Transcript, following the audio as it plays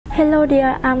Hello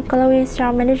dear, I'm Chloe,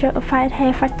 store manager of VIET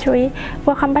Hair Factory.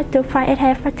 Welcome back to VIET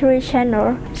Hair Factory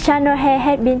channel. China Hair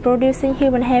has been producing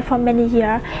human hair for many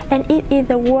years, and it is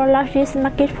the world's largest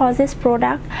market for this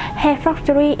product. Hair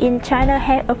Factory in China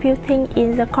has a few things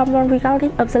in the common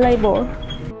regarding of the label.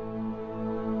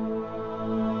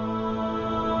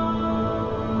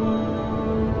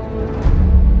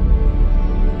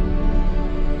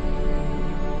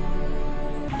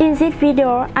 In this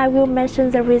video, I will mention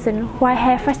the reason why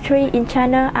hair factory in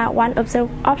China are one of the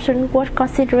options worth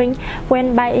considering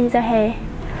when buying the hair.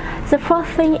 The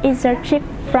first thing is the cheap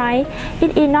price.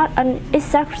 It is not an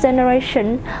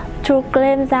exaggeration to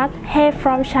claim that hair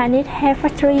from Chinese hair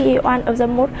factory is one of the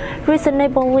most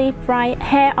reasonably priced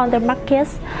hair on the market.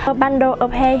 A bundle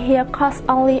of hair here costs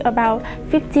only about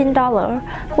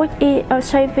 $15, which is a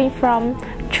saving from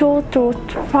 2 to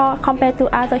 4 compared to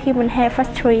other human hair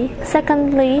factory.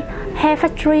 Secondly, hair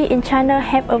factory in China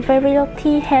have a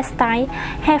variety hairstyle.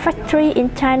 Hair factory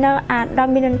in China are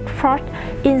dominant force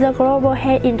in the global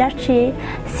hair industry,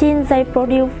 since they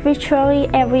produce virtually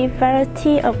every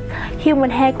variety of human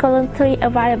hair currently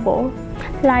available,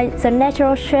 like the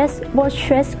natural straight, both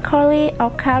straight, curly or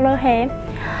color hair.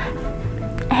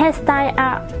 Hairstyles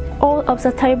are all of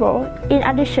the table. In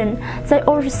addition, they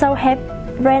also have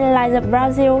brands like the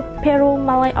Brazil, Peru,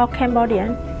 Malay or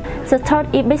Cambodian. The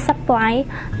third is big supply.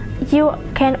 You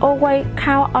can always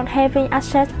count on having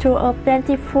access to a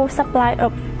plentiful supply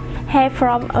of hair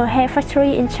from a hair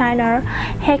factory in China.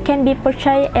 Hair can be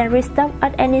purchased and restocked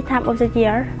at any time of the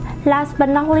year. Last but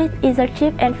not least is the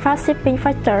cheap and fast shipping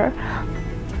factor.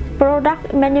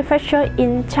 Products manufactured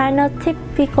in China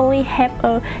typically have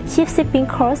a cheap shipping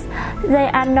cost.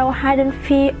 There are no hidden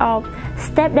fee or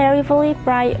step delivery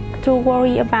price to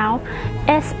worry about.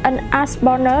 As an added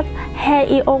bonus, hair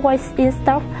is always in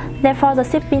stock, therefore the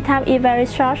shipping time is very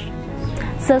short.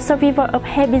 The survival of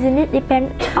hair business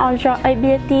depends on your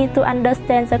ability to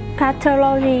understand the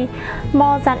catalog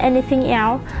more than anything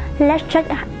else. Let's check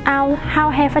out how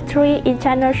hair factory in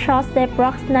China source their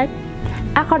products next.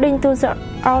 According to the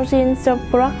origin, the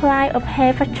product line of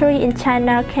hair factory in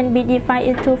China can be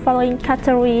divided into following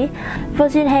categories.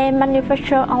 Virgin hair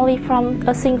manufactured only from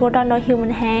a single donor human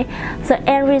hair. The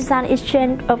end result is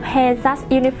chain of hair that's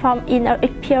uniform in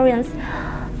appearance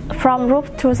from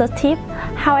root to the tip.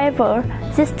 However,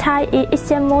 this type is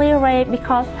extremely rare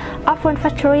because often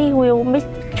factories will mix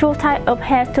two types of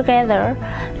hair together.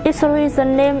 Usually the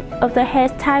name of the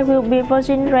hairstyle will be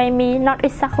virgin Remy, not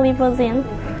exactly virgin.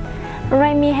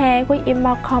 Remy hair, which is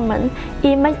more common,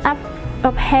 is made up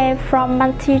of hair from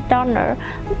multi-donor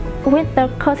with the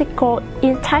cuticle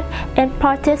intact and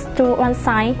pointed to one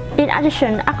side. In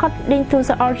addition, according to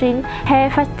the origin, hair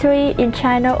factory in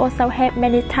China also have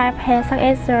many types of hair such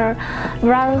as the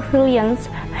Brazilian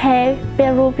hair,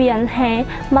 Peruvian hair,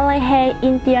 Malay hair,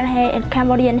 Indian hair, and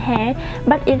Cambodian hair,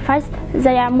 but in fact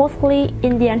they are mostly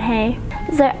Indian hair.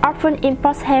 They often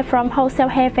import hair from wholesale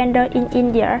hair vendors in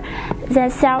India, then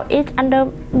sell it under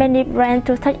many brands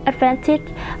to take advantage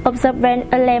of the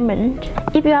brand element.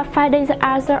 If you are finding the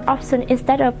other option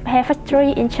instead of hair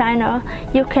factory in China,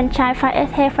 you can try VIET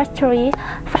Hair Factory.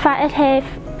 VIET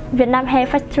Vietnam Hair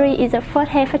Factory is the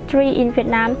first hair factory in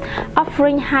Vietnam,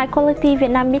 offering high-quality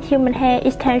Vietnamese human hair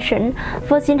extension,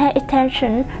 virgin hair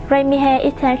extension, Remy hair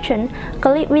extension,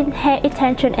 clip-in hair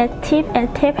extension, and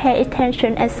tape hair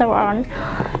extension, and so on.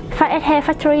 VIET Hair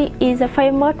Factory is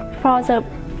famous for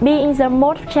being the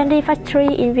most trendy factory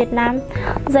in Vietnam.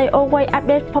 They always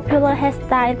update popular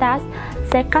hairstyles that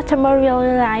their customers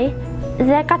really like.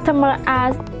 Their customers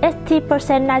are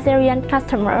 80% Nigerian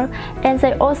customers, and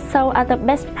they also are the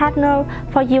best partner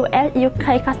for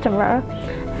US-UK customers.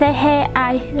 Their hair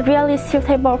are really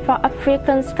suitable for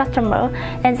African customers,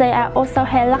 and they are also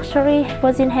hair luxury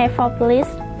virgin hair for police.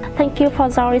 Thank you for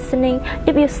listening.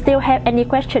 If you still have any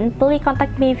questions, please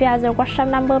contact me via the WhatsApp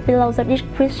number below the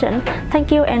description.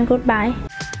 Thank you and goodbye.